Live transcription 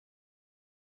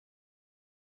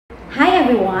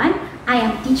everyone, I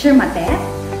am Teacher Mate.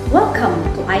 Welcome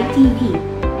to ITV,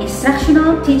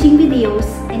 Instructional Teaching Videos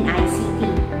in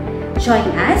ICT. Join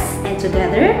us and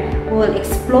together we will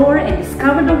explore and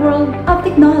discover the world of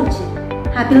technology.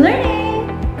 Happy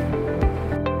learning!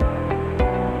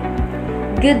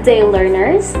 Good day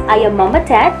learners, I am Mama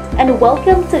Tet and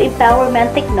welcome to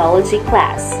Empowerment Technology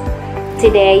class.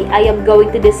 Today, I am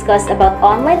going to discuss about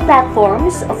online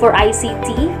platforms for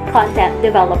ICT content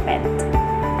development.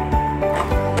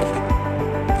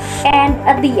 And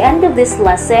at the end of this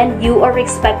lesson, you are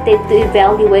expected to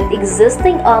evaluate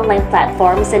existing online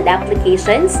platforms and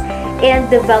applications in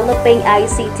developing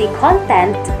ICT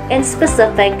content in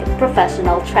specific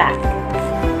professional track.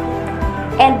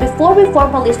 And before we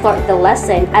formally start the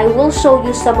lesson, I will show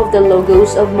you some of the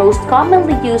logos of most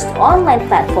commonly used online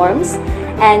platforms,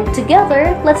 and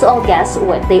together, let's all guess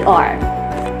what they are.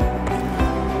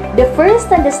 The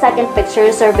first and the second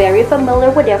pictures are very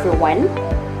familiar with everyone.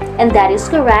 And that is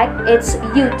correct, it's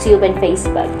YouTube and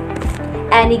Facebook.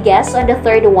 Any guess on the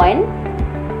third one?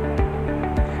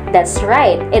 That's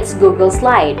right, it's Google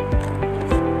Slide.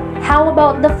 How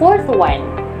about the fourth one?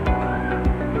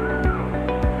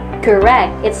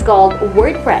 Correct, it's called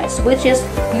WordPress, which is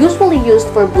usually used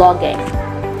for blogging.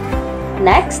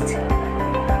 Next?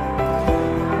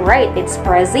 Right, it's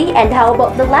Prezi. And how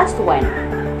about the last one?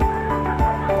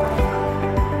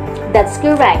 That's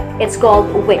correct, it's called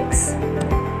Wix.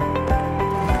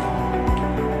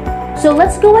 So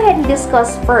let's go ahead and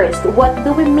discuss first, what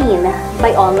do we mean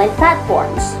by online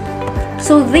platforms?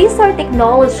 So these are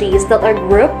technologies that are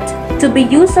grouped to be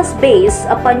used as base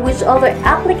upon which other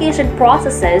application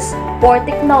processes or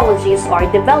technologies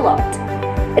are developed.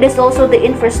 It is also the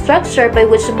infrastructure by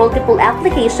which multiple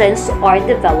applications are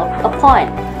developed upon.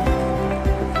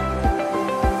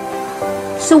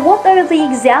 So what are the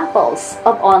examples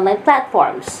of online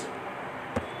platforms?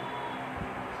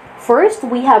 First,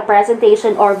 we have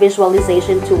presentation or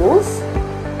visualization tools.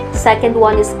 Second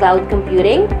one is cloud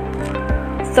computing.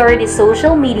 Third is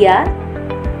social media.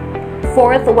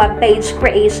 Fourth, web page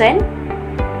creation.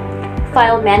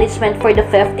 File management for the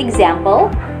fifth example.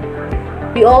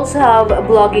 We also have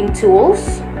blogging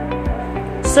tools,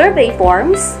 survey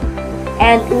forms,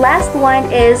 and last one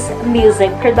is music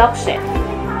production.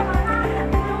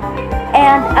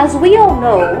 And as we all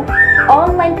know,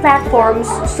 online platforms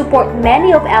support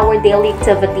many of our daily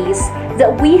activities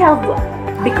that we have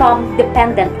become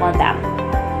dependent on them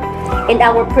in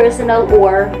our personal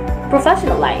or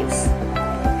professional lives.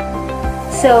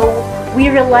 So we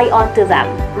rely on to them.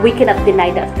 We cannot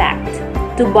deny that fact.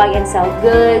 To buy and sell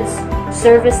goods,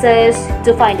 services,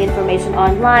 to find information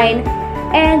online,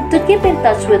 and to keep in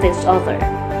touch with each other.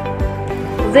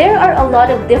 There are a lot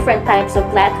of different types of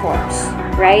platforms,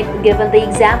 right? Given the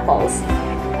examples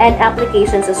and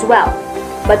applications as well.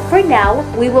 But for now,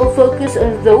 we will focus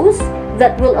on those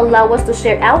that will allow us to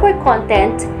share our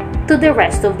content to the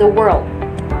rest of the world.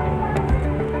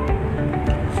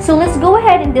 So let's go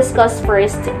ahead and discuss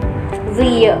first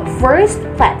the first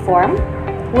platform,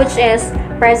 which is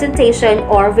presentation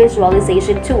or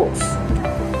visualization tools.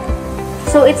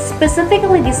 So it's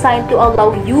specifically designed to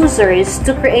allow users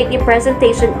to create a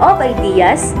presentation of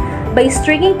ideas by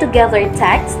stringing together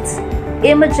texts,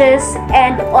 images,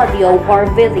 and audio or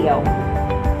video.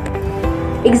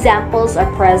 Examples are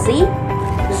Prezi,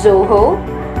 Zoho,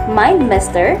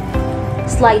 MindMeister,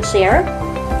 SlideShare,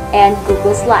 and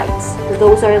Google Slides.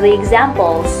 Those are the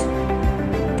examples.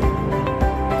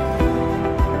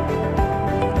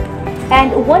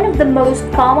 And one of the most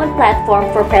common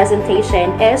platform for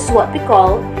presentation is what we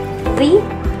call the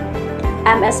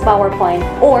MS PowerPoint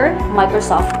or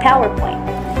Microsoft PowerPoint.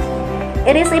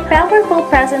 It is a powerful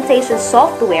presentation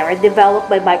software developed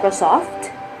by Microsoft,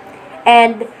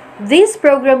 and this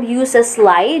program uses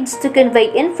slides to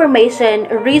convey information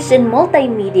rich in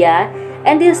multimedia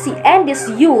and is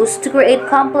used to create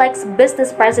complex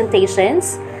business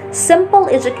presentations, simple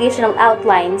educational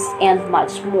outlines, and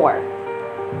much more.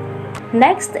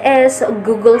 Next is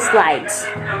Google Slides.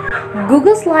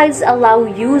 Google Slides allow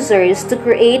users to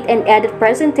create and edit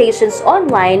presentations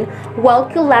online while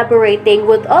collaborating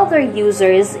with other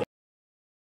users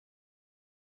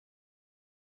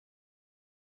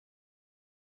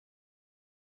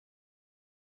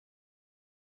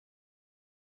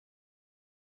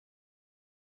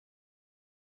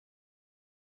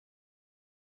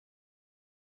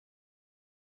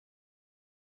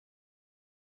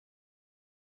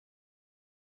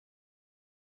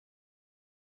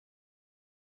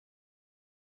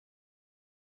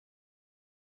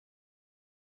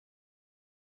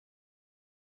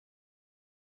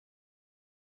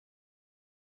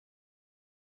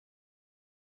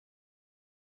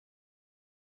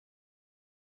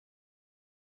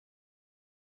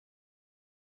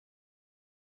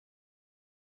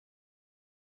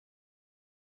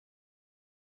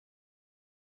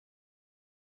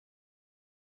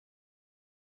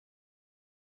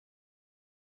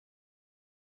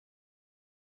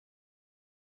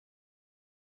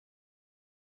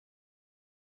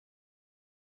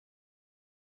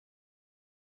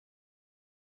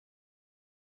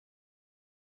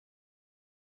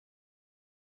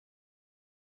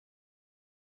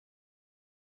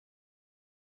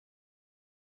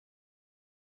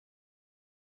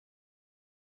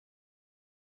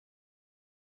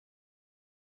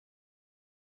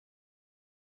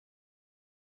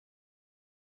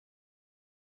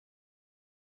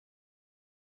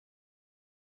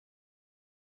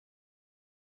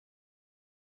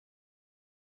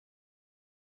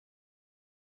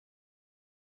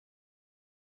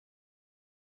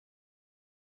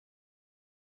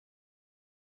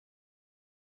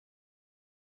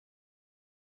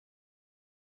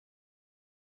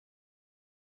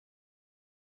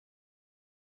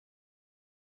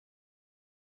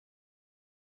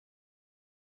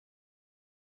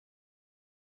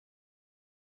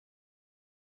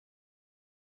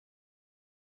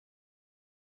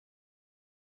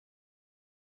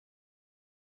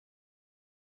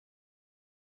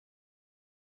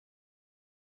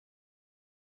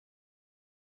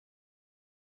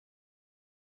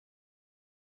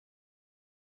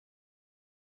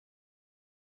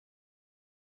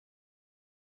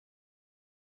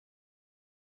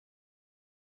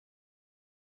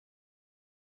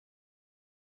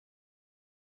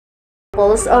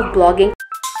examples of blogging.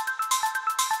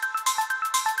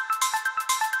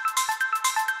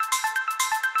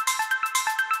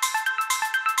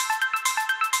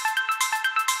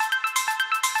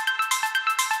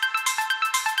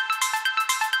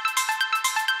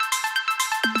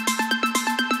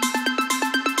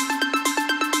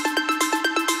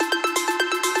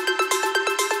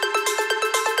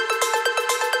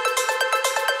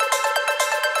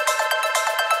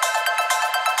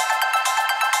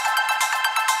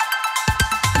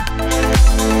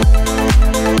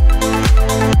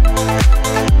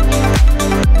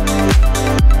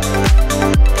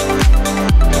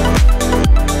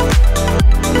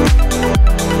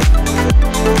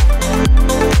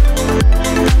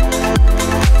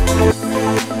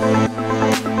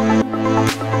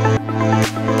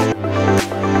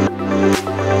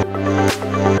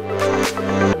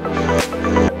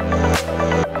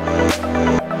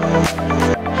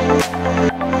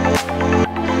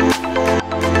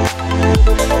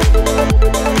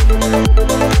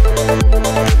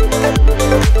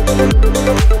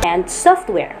 And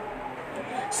software.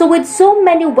 So with so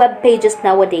many web pages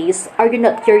nowadays, are you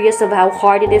not curious of how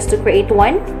hard it is to create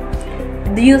one?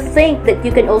 Do you think that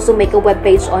you can also make a web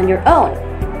page on your own?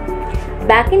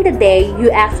 Back in the day, you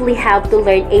actually have to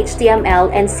learn HTML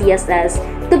and CSS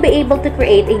to be able to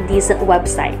create a decent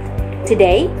website.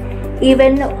 Today,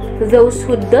 even those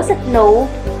who doesn't know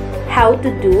how to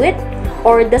do it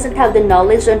or doesn't have the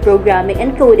knowledge on programming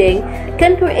and coding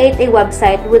can create a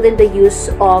website within the use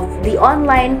of the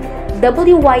online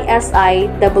WYSI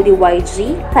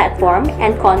WYG platform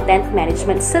and content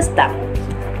management system.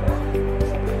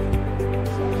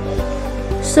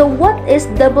 So what is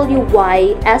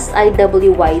WYSI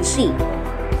WYG?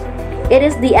 It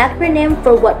is the acronym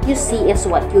for what you see is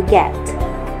what you get.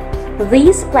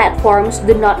 These platforms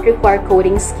do not require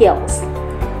coding skills.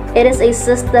 It is a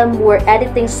system where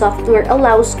editing software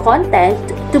allows content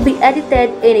to be edited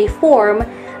in a form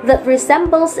that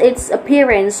resembles its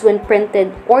appearance when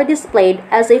printed or displayed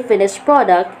as a finished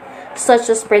product, such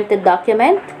as printed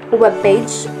document, web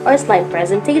page, or slide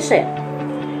presentation.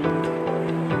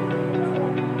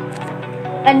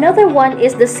 Another one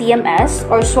is the CMS,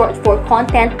 or short for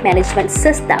Content Management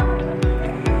System.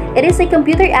 It is a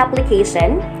computer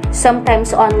application,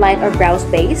 sometimes online or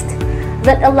browse-based,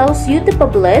 that allows you to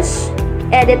publish,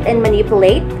 edit and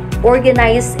manipulate,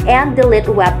 organize, and delete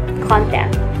web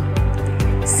content.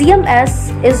 CMS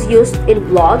is used in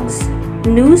blogs,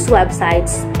 news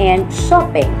websites, and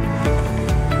shopping.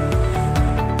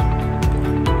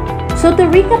 So to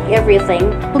recap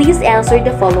everything, please answer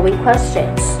the following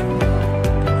questions.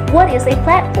 What is a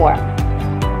platform?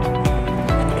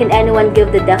 Can anyone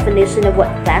give the definition of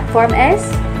what platform is?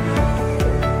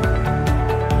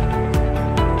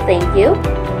 Thank you.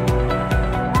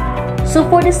 So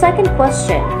for the second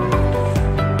question,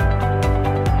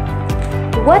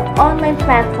 what online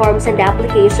platforms and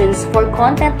applications for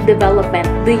content development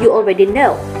do you already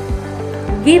know?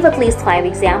 Give at least 5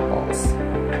 examples.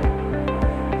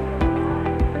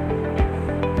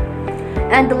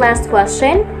 And the last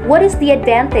question, what is the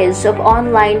advantage of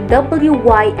online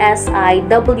WYSI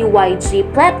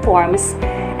WYG platforms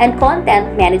and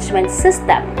content management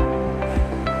system?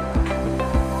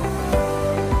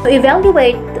 To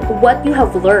evaluate what you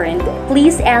have learned,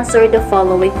 please answer the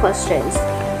following questions.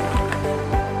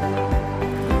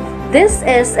 This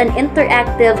is an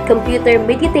interactive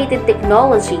computer-mediated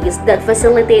technologies that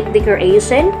facilitate the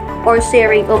creation or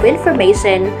sharing of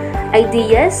information,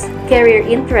 ideas, career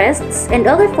interests, and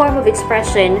other form of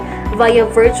expression via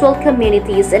virtual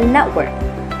communities and network.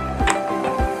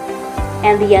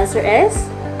 And the answer is,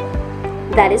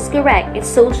 that is correct, it's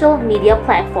social media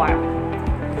platform.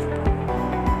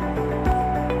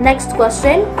 Next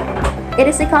question. It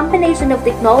is a combination of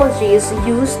technologies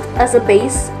used as a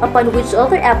base upon which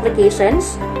other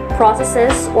applications,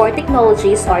 processes, or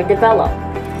technologies are developed.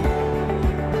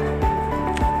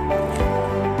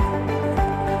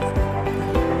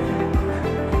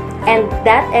 And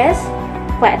that is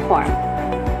platform.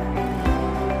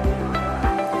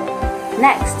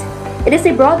 Next, it is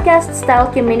a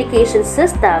broadcast-style communication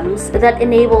systems that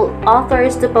enable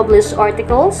authors to publish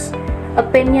articles,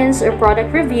 opinions, or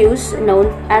product reviews known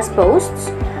as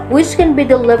posts, which can be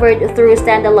delivered through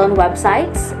standalone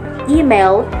websites,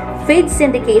 email, feed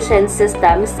syndication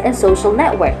systems, and social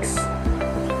networks.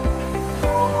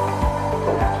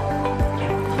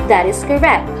 That is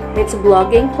correct. It's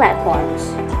blogging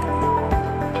platforms.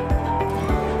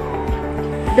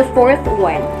 The fourth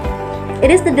one. It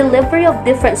is the delivery of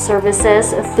different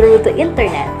services through the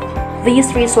internet.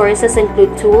 These resources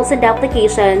include tools and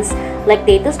applications like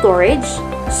data storage,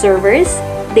 servers,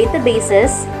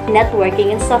 databases,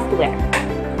 networking, and software.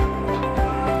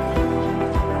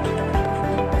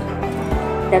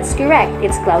 That's correct,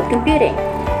 it's cloud computing.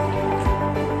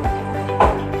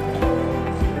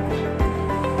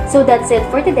 So that's it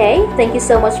for today. Thank you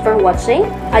so much for watching.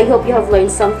 I hope you have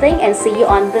learned something and see you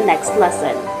on the next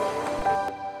lesson.